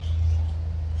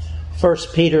1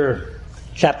 Peter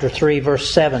chapter 3,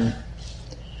 verse 7.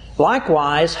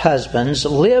 Likewise, husbands,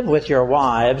 live with your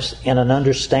wives in an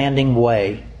understanding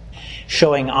way,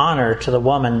 showing honor to the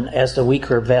woman as the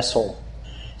weaker vessel,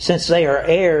 since they are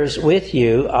heirs with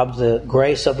you of the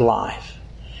grace of life,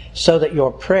 so that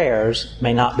your prayers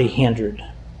may not be hindered.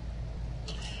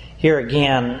 Here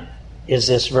again is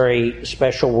this very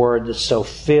special word that's so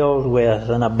filled with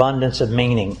an abundance of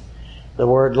meaning, the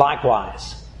word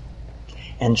likewise.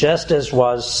 And just as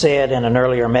was said in an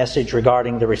earlier message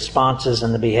regarding the responses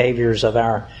and the behaviors of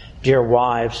our dear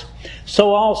wives,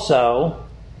 so also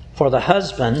for the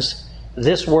husbands,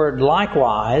 this word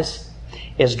likewise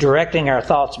is directing our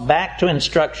thoughts back to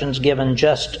instructions given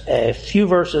just a few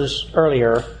verses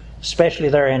earlier, especially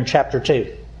there in chapter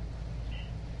 2.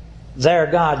 There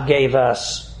God gave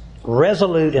us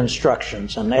resolute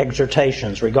instructions and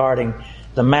exhortations regarding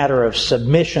the matter of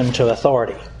submission to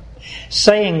authority,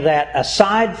 saying that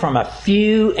aside from a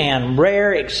few and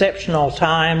rare exceptional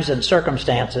times and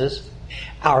circumstances,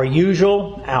 our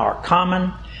usual, our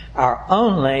common, our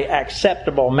only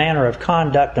acceptable manner of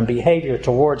conduct and behavior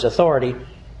towards authority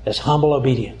is humble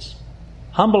obedience.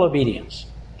 Humble obedience.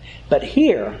 But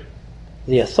here,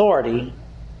 the authority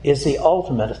is the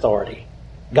ultimate authority,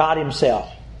 God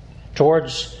Himself,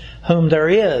 towards whom there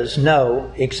is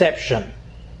no exception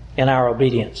in our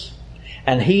obedience.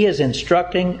 And He is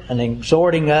instructing and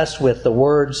exhorting us with the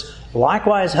words,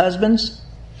 likewise, husbands,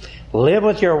 live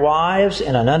with your wives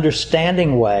in an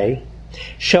understanding way,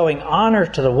 showing honor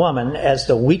to the woman as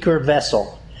the weaker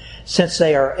vessel, since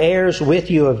they are heirs with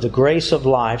you of the grace of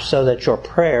life, so that your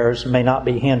prayers may not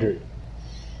be hindered.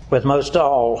 With most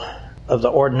all of the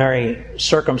ordinary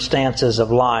circumstances of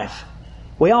life,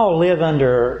 we all live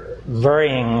under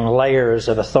varying layers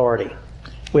of authority.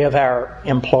 We have our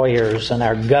employers and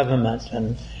our government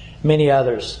and many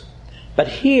others. But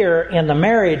here in the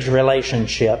marriage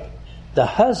relationship, the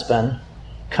husband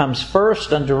comes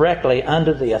first and directly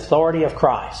under the authority of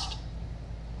Christ.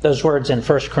 Those words in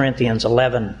 1 Corinthians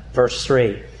 11, verse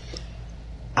 3.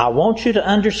 I want you to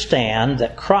understand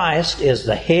that Christ is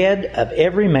the head of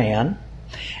every man,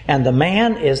 and the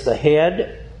man is the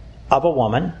head of a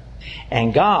woman,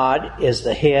 and God is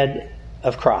the head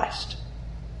of Christ.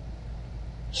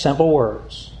 Simple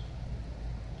words,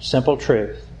 simple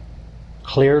truth,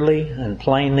 clearly and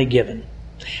plainly given.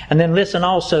 And then listen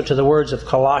also to the words of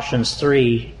Colossians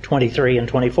 3, 23 and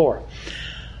 24.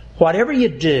 Whatever you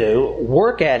do,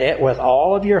 work at it with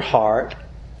all of your heart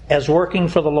as working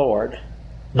for the Lord,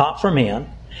 not for men,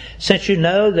 since you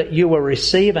know that you will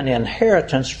receive an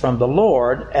inheritance from the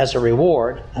Lord as a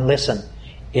reward. And listen,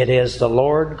 it is the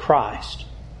Lord Christ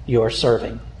you are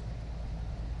serving.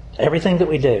 Everything that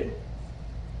we do,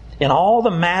 in all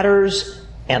the matters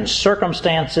and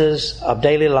circumstances of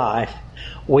daily life,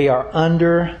 we are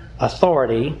under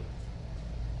authority,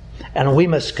 and we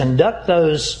must conduct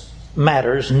those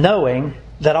matters knowing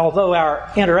that although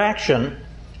our interaction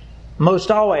most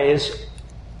always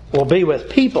will be with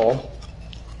people,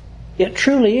 it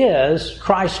truly is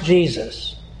Christ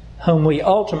Jesus whom we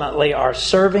ultimately are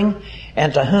serving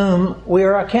and to whom we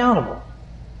are accountable.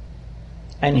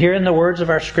 And here in the words of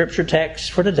our scripture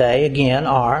text for today again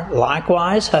are,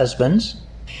 likewise, husbands,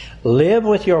 live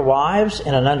with your wives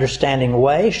in an understanding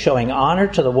way, showing honor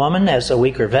to the woman as the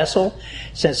weaker vessel,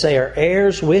 since they are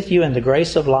heirs with you in the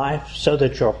grace of life, so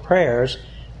that your prayers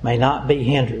may not be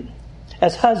hindered.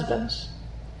 As husbands,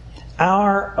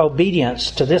 our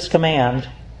obedience to this command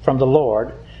from the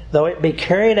Lord, though it be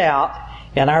carried out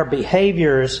in our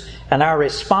behaviors and our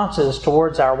responses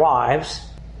towards our wives,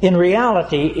 in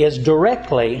reality is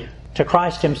directly to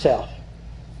Christ Himself.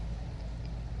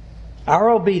 Our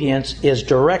obedience is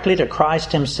directly to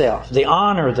Christ Himself. The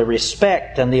honor, the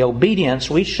respect, and the obedience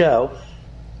we show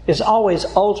is always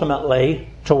ultimately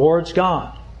towards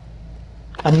God.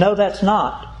 And no, that's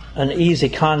not an easy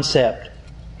concept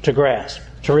to grasp,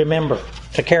 to remember,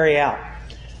 to carry out,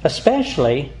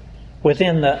 especially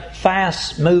within the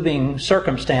fast-moving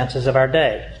circumstances of our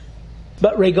day.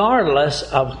 But regardless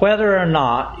of whether or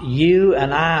not you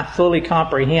and I fully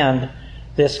comprehend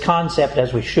this concept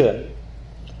as we should,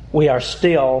 we are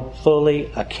still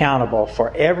fully accountable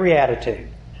for every attitude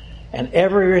and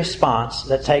every response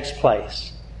that takes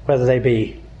place, whether they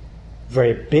be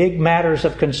very big matters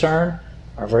of concern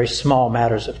or very small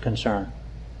matters of concern.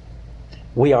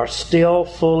 We are still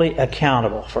fully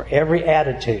accountable for every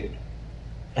attitude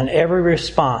and every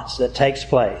response that takes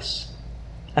place.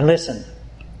 And listen,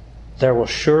 there will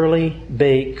surely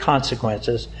be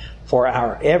consequences for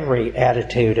our every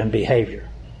attitude and behavior.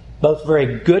 Both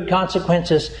very good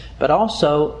consequences, but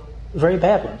also very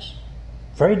bad ones.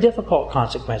 Very difficult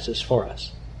consequences for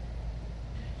us.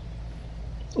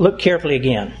 Look carefully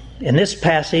again. In this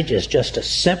passage is just a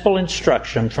simple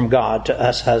instruction from God to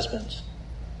us husbands.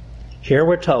 Here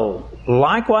we're told,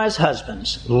 likewise,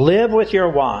 husbands, live with your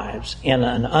wives in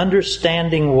an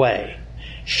understanding way,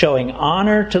 showing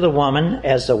honor to the woman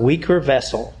as the weaker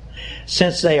vessel,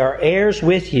 since they are heirs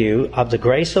with you of the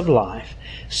grace of life,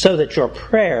 so that your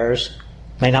prayers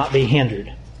may not be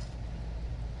hindered.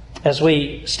 As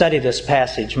we study this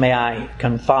passage, may I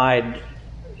confide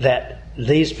that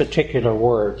these particular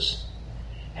words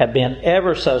have been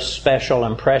ever so special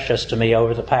and precious to me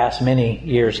over the past many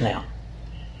years now.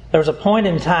 There was a point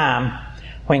in time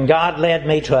when God led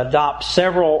me to adopt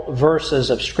several verses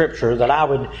of Scripture that I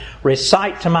would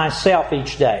recite to myself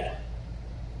each day.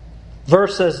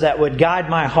 Verses that would guide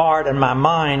my heart and my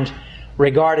mind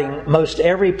regarding most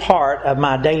every part of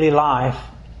my daily life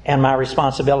and my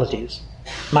responsibilities.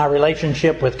 My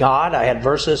relationship with God, I had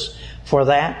verses for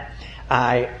that.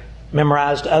 I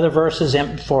memorized other verses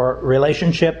for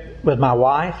relationship with my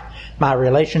wife, my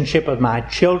relationship with my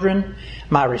children,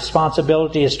 my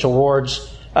responsibilities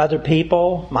towards other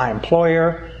people, my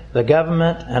employer, the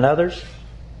government, and others.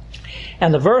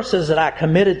 And the verses that I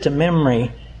committed to memory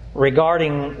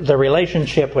regarding the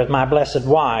relationship with my blessed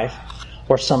wife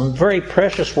were some very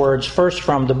precious words, first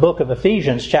from the book of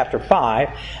Ephesians chapter 5,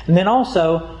 and then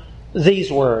also these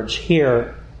words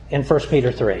here in 1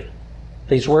 Peter 3.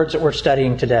 These words that we're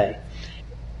studying today.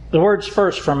 The words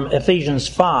first from Ephesians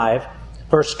 5,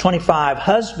 verse 25,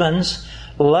 husbands,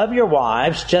 love your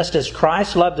wives just as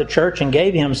Christ loved the church and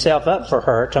gave himself up for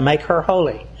her to make her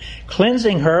holy,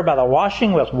 cleansing her by the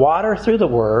washing with water through the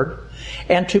word,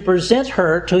 and to present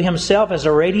her to himself as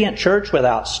a radiant church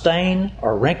without stain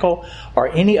or wrinkle or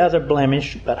any other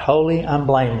blemish, but holy and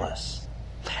blameless.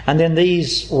 And then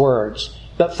these words,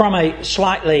 but from a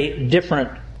slightly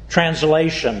different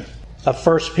translation of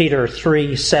 1 Peter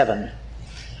 3:7.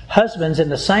 Husbands, in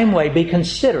the same way, be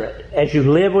considerate as you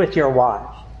live with your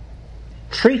wives.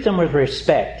 Treat them with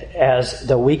respect as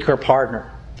the weaker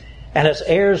partner, and as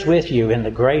heirs with you in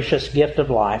the gracious gift of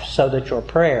life, so that your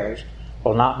prayers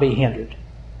will not be hindered.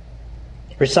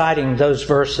 Reciting those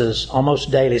verses almost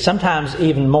daily, sometimes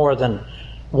even more than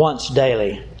once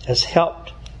daily, has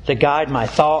helped to guide my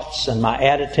thoughts and my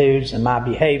attitudes and my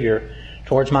behavior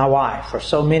towards my wife for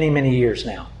so many, many years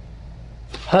now.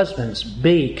 Husbands,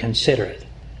 be considerate.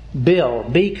 Bill,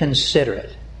 be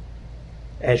considerate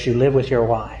as you live with your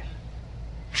wife.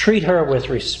 Treat her with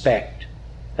respect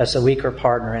as the weaker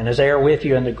partner and as heir with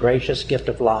you in the gracious gift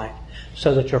of life,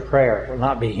 so that your prayer will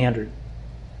not be hindered.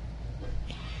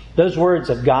 Those words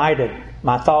have guided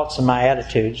my thoughts and my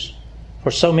attitudes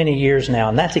for so many years now,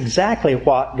 and that's exactly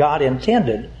what God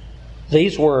intended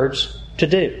these words to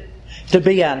do. To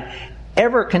be an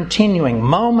ever-continuing,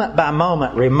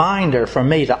 moment-by-moment reminder for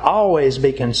me to always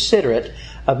be considerate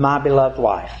of my beloved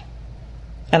wife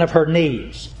and of her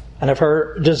needs and of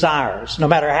her desires, no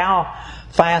matter how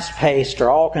fast-paced or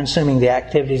all-consuming the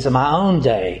activities of my own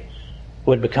day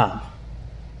would become.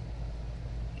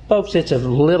 Folks, it's of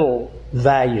little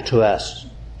value to us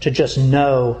to just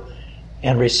know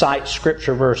and recite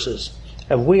Scripture verses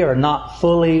if we are not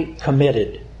fully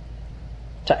committed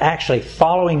to actually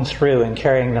following through and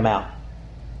carrying them out.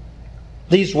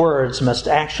 These words must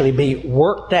actually be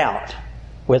worked out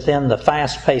within the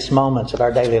fast-paced moments of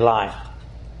our daily life.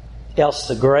 Else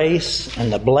the grace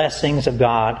and the blessings of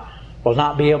God will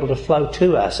not be able to flow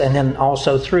to us and then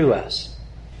also through us.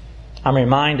 I'm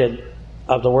reminded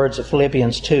of the words of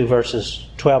Philippians 2, verses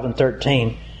 12 and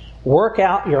 13. Work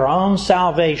out your own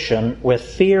salvation with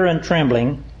fear and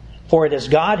trembling, for it is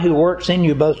God who works in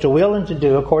you both to will and to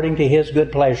do according to his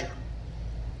good pleasure.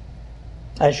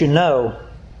 As you know,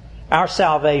 our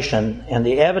salvation and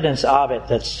the evidence of it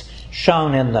that's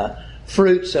shown in the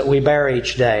fruits that we bear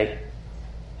each day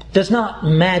does not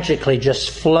magically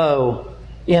just flow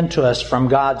into us from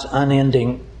God's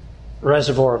unending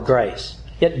reservoir of grace.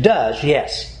 It does,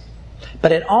 yes.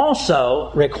 But it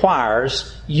also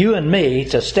requires you and me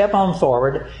to step on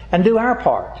forward and do our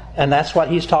part. And that's what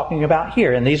he's talking about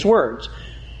here in these words.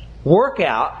 Work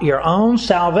out your own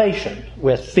salvation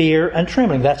with fear and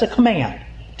trembling. That's a command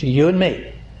to you and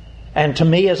me. And to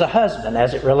me as a husband,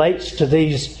 as it relates to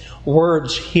these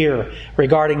words here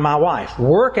regarding my wife.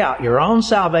 Work out your own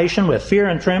salvation with fear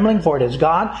and trembling, for it is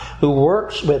God who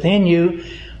works within you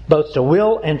both to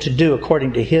will and to do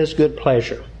according to his good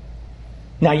pleasure.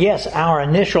 Now, yes, our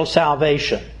initial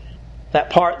salvation, that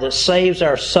part that saves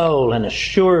our soul and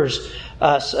assures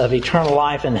us of eternal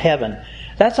life in heaven,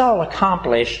 that's all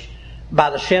accomplished by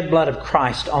the shed blood of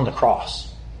Christ on the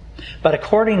cross. But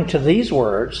according to these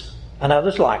words, and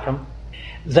others like them,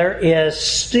 there is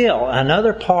still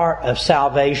another part of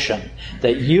salvation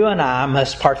that you and I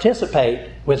must participate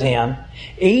within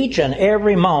each and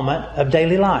every moment of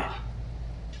daily life.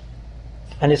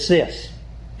 And it's this.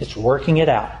 It's working it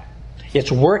out.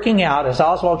 It's working out, as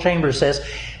Oswald Chambers says,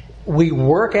 we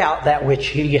work out that which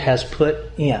He has put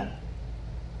in.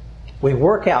 We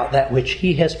work out that which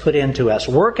He has put into us.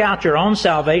 Work out your own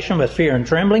salvation with fear and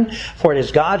trembling, for it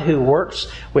is God who works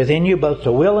within you both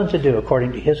to will and to do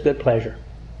according to His good pleasure.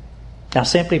 Now,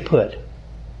 simply put,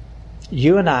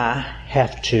 you and I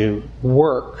have to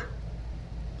work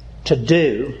to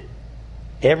do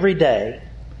every day,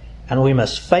 and we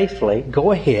must faithfully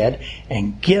go ahead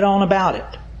and get on about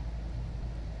it.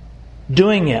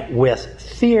 Doing it with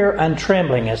fear and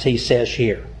trembling, as he says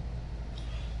here.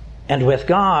 And with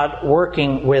God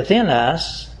working within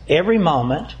us every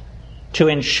moment to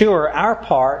ensure our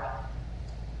part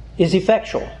is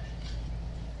effectual.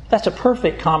 That's a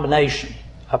perfect combination.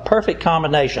 A perfect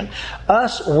combination.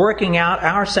 Us working out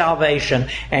our salvation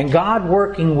and God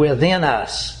working within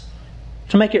us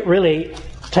to make it really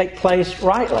take place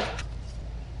rightly.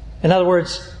 In other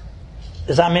words,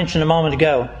 as I mentioned a moment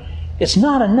ago, it's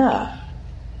not enough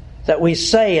that we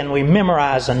say and we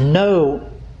memorize and know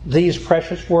these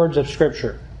precious words of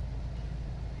Scripture.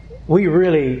 We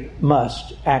really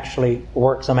must actually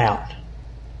work them out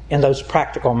in those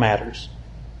practical matters.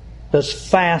 Those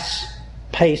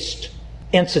fast-paced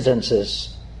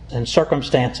incidences and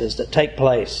circumstances that take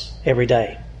place every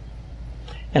day.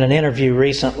 In an interview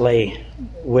recently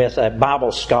with a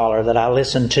Bible scholar that I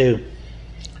listened to,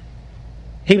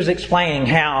 he was explaining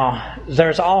how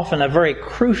there's often a very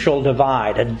crucial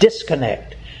divide, a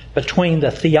disconnect between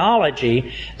the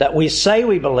theology that we say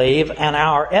we believe and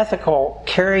our ethical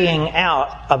carrying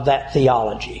out of that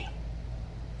theology.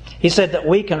 He said that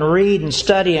we can read and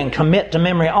study and commit to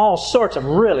memory all sorts of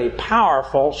really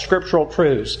powerful scriptural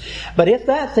truths. But if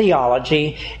that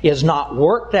theology is not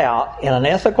worked out in an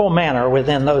ethical manner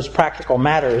within those practical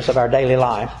matters of our daily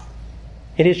life,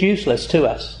 it is useless to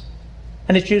us.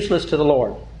 And it's useless to the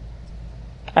Lord.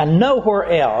 And nowhere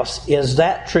else is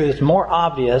that truth more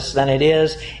obvious than it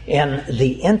is in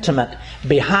the intimate,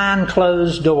 behind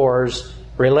closed doors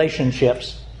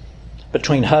relationships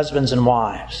between husbands and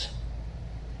wives.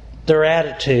 Their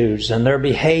attitudes and their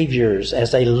behaviors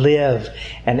as they live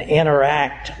and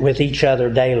interact with each other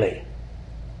daily.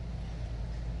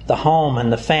 The home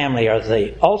and the family are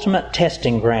the ultimate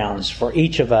testing grounds for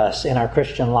each of us in our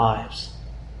Christian lives.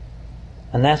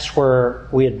 And that's where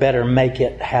we had better make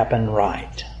it happen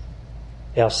right.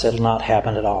 Else it'll not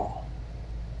happen at all.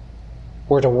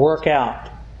 We're to work out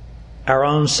our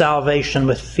own salvation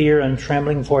with fear and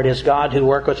trembling, for it is God who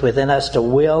worketh within us to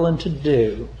will and to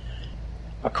do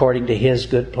according to His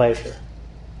good pleasure.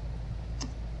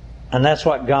 And that's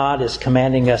what God is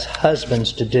commanding us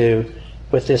husbands to do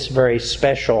with this very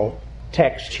special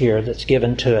text here that's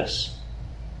given to us.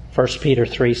 1 Peter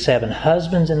 3:7.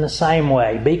 Husbands, in the same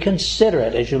way, be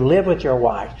considerate as you live with your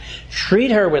wife.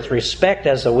 Treat her with respect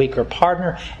as the weaker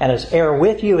partner and as heir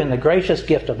with you in the gracious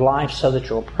gift of life, so that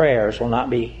your prayers will not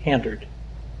be hindered.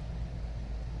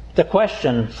 The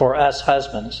question for us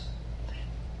husbands,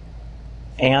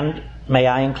 and may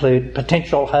I include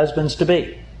potential husbands to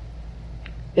be,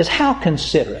 is how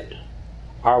considerate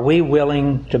are we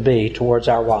willing to be towards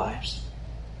our wives?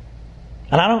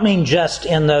 And I don't mean just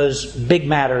in those big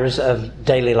matters of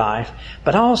daily life,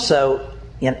 but also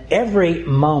in every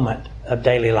moment of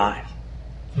daily life.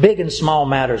 Big and small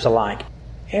matters alike.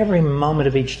 Every moment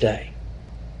of each day.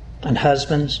 And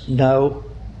husbands, no,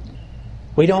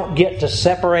 we don't get to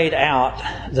separate out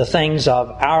the things of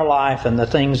our life and the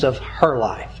things of her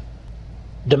life,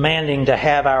 demanding to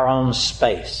have our own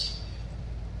space.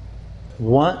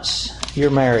 Once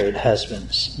you're married,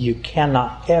 husbands, you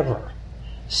cannot ever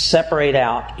separate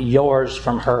out yours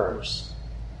from hers.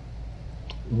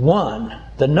 One,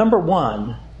 the number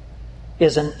one,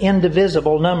 is an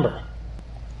indivisible number.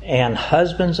 And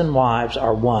husbands and wives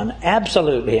are one,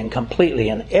 absolutely and completely,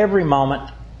 in every moment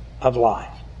of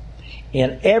life.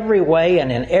 In every way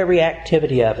and in every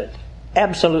activity of it.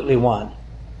 Absolutely one.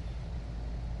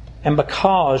 And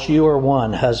because you are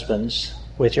one, husbands,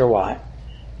 with your wife,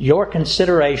 your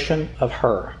consideration of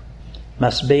her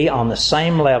must be on the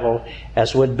same level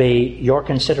as would be your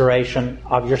consideration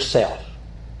of yourself.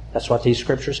 That's what these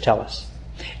scriptures tell us.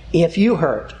 If you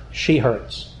hurt, she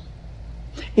hurts.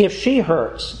 If she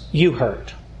hurts, you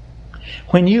hurt.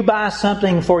 When you buy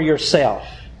something for yourself,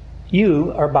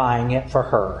 you are buying it for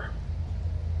her.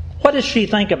 What does she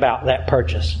think about that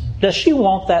purchase? Does she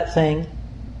want that thing?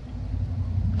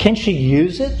 Can she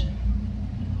use it?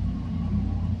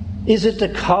 Is it the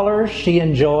color she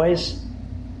enjoys?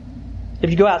 If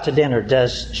you go out to dinner,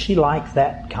 does she like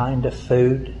that kind of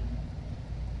food?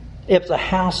 If the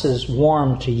house is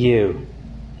warm to you,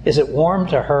 is it warm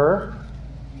to her?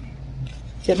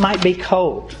 It might be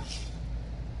cold.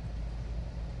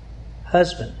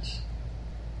 Husbands,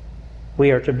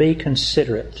 we are to be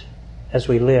considerate as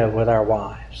we live with our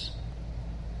wives.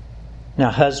 Now,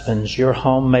 husbands, your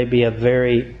home may be a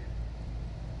very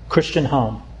Christian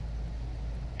home.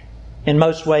 In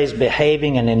most ways,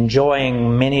 behaving and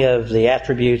enjoying many of the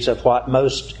attributes of what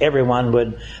most everyone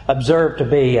would observe to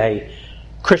be a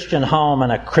Christian home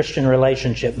and a Christian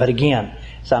relationship. But again,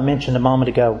 as I mentioned a moment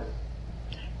ago,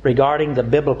 regarding the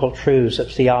biblical truths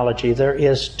of theology, there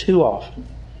is too often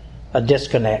a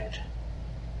disconnect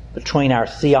between our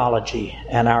theology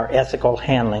and our ethical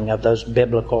handling of those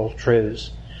biblical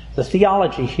truths. The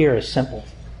theology here is simple.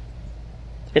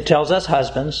 It tells us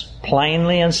husbands,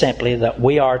 plainly and simply, that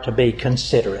we are to be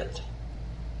considerate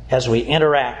as we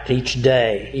interact each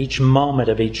day, each moment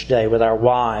of each day with our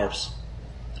wives.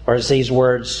 Or as these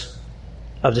words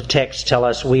of the text tell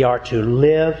us, we are to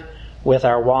live with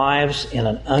our wives in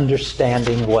an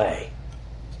understanding way.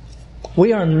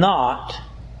 We are not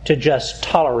to just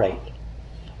tolerate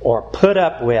or put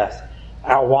up with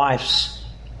our wife's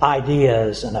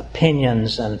ideas and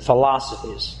opinions and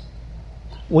philosophies.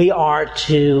 We are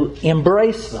to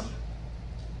embrace them,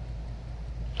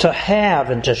 to have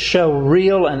and to show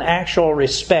real and actual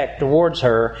respect towards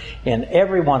her in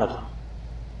every one of them.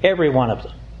 Every one of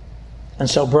them. And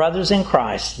so, brothers in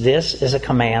Christ, this is a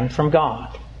command from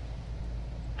God.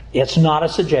 It's not a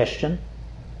suggestion.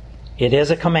 It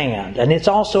is a command. And it's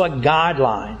also a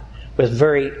guideline with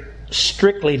very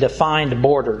strictly defined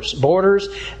borders. Borders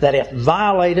that, if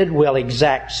violated, will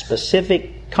exact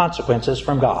specific consequences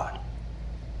from God.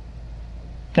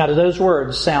 Now, do those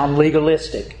words sound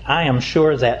legalistic? I am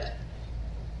sure that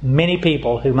many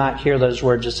people who might hear those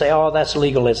words would say, oh, that's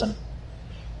legalism.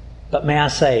 But may I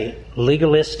say,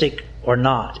 legalistic or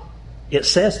not, it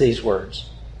says these words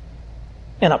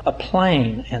in a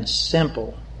plain and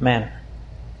simple manner,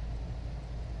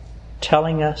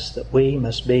 telling us that we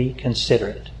must be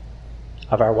considerate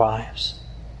of our wives.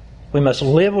 We must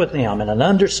live with them in an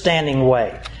understanding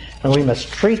way, and we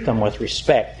must treat them with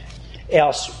respect.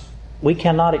 Else, we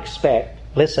cannot expect,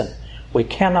 we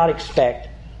cannot expect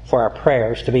for our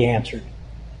prayers to be answered.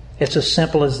 It's as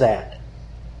simple as that.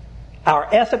 Our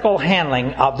ethical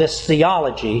handling of this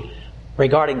theology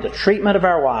regarding the treatment of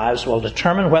our wives will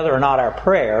determine whether or not our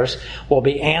prayers will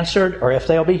be answered or if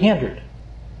they'll be hindered.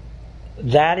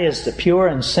 That is the pure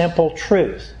and simple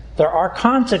truth. There are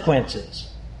consequences.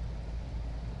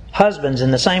 Husbands,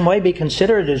 in the same way, be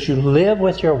considerate as you live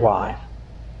with your wife.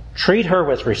 Treat her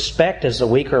with respect as the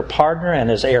weaker partner and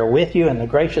as heir with you in the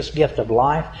gracious gift of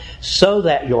life, so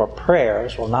that your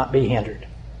prayers will not be hindered.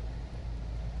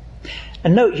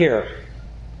 And note here,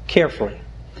 carefully,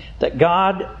 that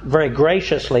God very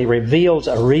graciously reveals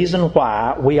a reason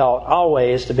why we ought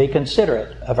always to be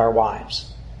considerate of our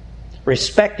wives,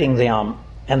 respecting them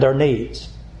and their needs.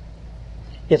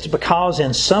 It's because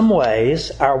in some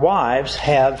ways our wives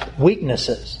have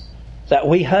weaknesses that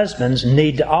we husbands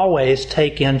need to always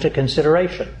take into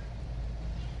consideration.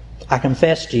 I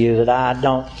confess to you that I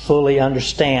don't fully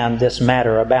understand this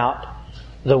matter about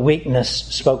the weakness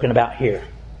spoken about here.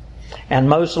 And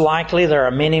most likely there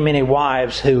are many, many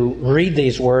wives who read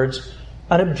these words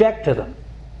and object to them.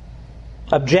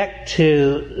 Object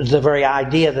to the very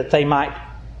idea that they might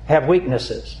have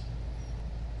weaknesses.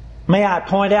 May I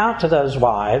point out to those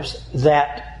wives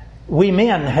that we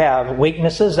men have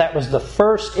weaknesses. That was the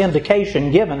first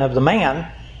indication given of the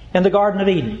man in the Garden of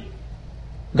Eden.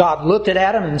 God looked at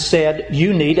Adam and said,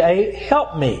 you need a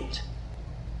helpmeet.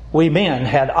 We men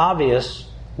had obvious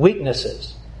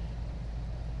weaknesses.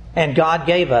 And God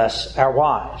gave us our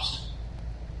wives.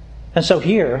 And so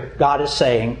here, God is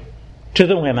saying to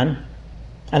the women,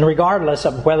 and regardless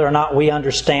of whether or not we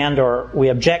understand or we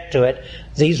object to it,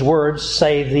 these words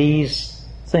say these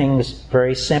things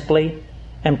very simply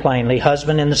and plainly.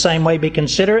 Husband, in the same way, be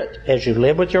considerate as you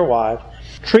live with your wife.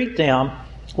 Treat them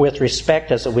with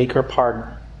respect as a weaker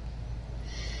partner.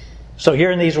 So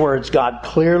here in these words, God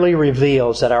clearly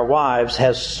reveals that our wives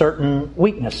have certain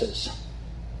weaknesses.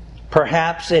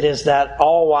 Perhaps it is that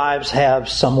all wives have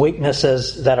some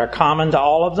weaknesses that are common to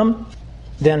all of them.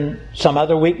 Then some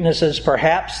other weaknesses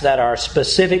perhaps that are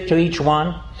specific to each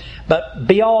one. But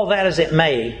be all that as it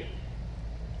may,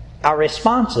 our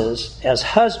responses as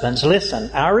husbands,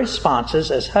 our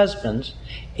responses as husbands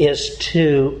is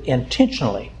to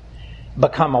intentionally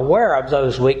become aware of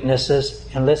those weaknesses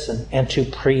and to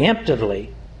preemptively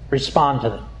respond to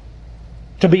them.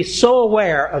 To be so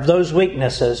aware of those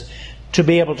weaknesses to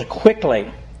be able to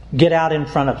quickly Get out in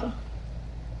front of them.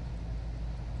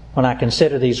 When I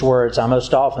consider these words, I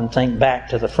most often think back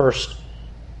to the first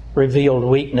revealed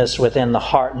weakness within the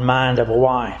heart and mind of a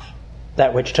wife,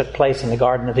 that which took place in the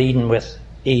Garden of Eden with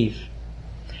Eve.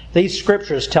 These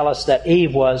scriptures tell us that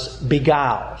Eve was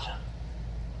beguiled.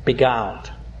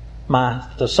 Beguiled. My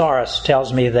thesaurus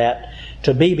tells me that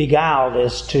to be beguiled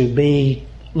is to be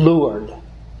lured,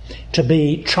 to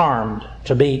be charmed,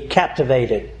 to be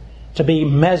captivated, to be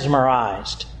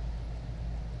mesmerized.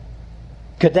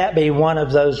 Could that be one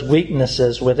of those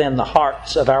weaknesses within the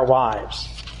hearts of our wives?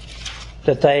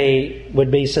 That they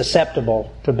would be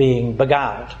susceptible to being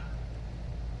beguiled?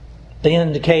 The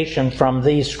indication from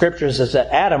these scriptures is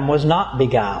that Adam was not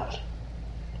beguiled,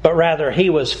 but rather he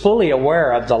was fully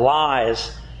aware of the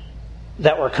lies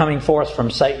that were coming forth from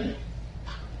Satan.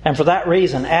 And for that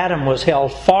reason, Adam was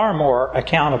held far more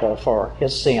accountable for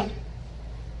his sin.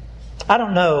 I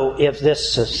don't know if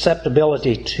this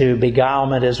susceptibility to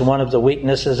beguilement is one of the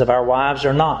weaknesses of our wives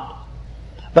or not.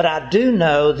 But I do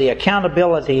know the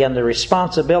accountability and the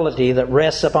responsibility that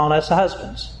rests upon us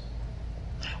husbands.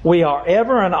 We are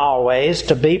ever and always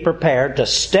to be prepared to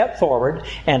step forward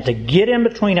and to get in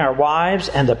between our wives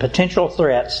and the potential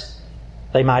threats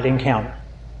they might encounter.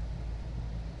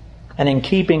 And in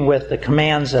keeping with the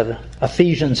commands of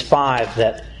Ephesians 5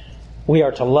 that we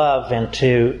are to love and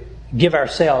to give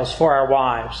ourselves for our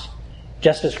wives,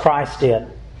 just as Christ did,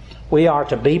 we are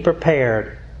to be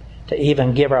prepared to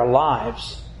even give our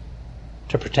lives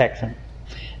to protect them.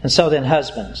 And so then,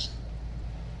 husbands,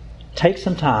 take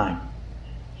some time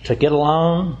to get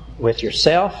alone with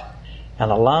yourself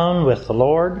and alone with the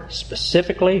Lord,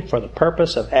 specifically for the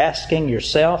purpose of asking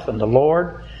yourself and the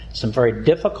Lord some very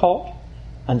difficult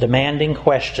and demanding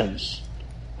questions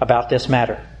about this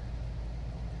matter.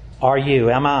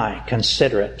 Am I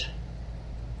considerate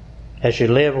as you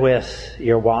live with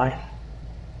your wife?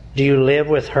 Do you live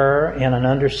with her in an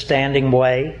understanding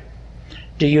way?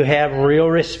 Do you have real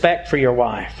respect for your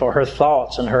wife, for her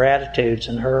thoughts and her attitudes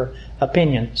and her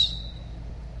opinions?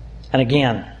 And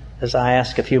again, as I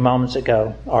asked a few moments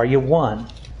ago, are you one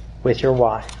with your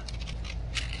wife?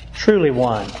 Truly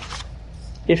one.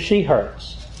 If she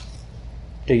hurts,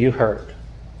 do you hurt?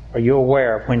 Are you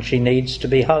aware of when she needs to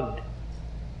be hugged?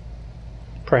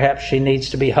 Perhaps she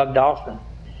needs to be hugged often,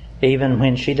 even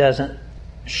when she doesn't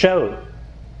show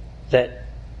that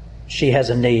she has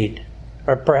a need,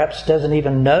 or perhaps doesn't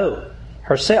even know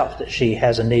herself that she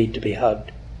has a need to be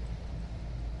hugged.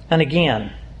 And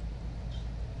again,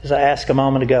 as I asked a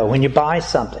moment ago, when you buy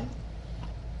something,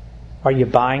 are you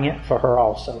buying it for her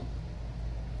also?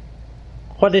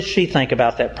 What does she think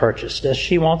about that purchase? Does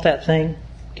she want that thing?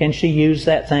 Can she use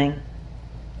that thing?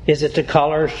 Is it the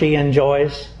color she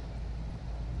enjoys?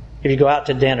 If you go out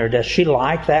to dinner, does she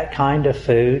like that kind of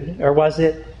food? Or was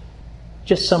it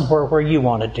just somewhere where you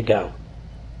wanted to go?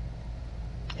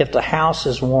 If the house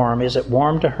is warm, is it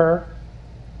warm to her?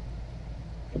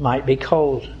 It might be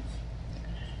cold.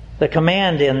 The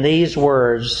command in these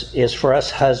words is for us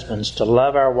husbands to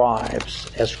love our wives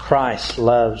as Christ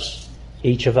loves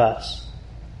each of us.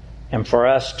 And for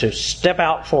us to step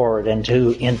out forward and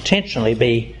to intentionally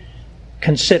be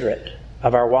considerate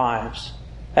of our wives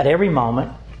at every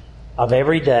moment of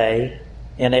every day,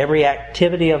 in every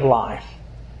activity of life,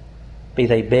 be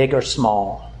they big or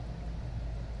small.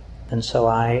 And so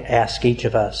I ask each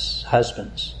of us,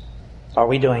 husbands, are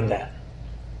we doing that?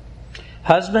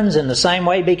 Husbands, in the same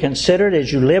way, be considerate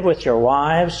as you live with your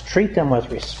wives. Treat them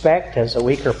with respect as a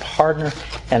weaker partner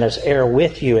and as heir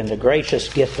with you in the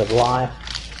gracious gift of life,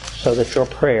 so that your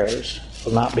prayers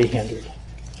will not be hindered.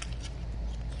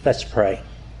 Let's pray.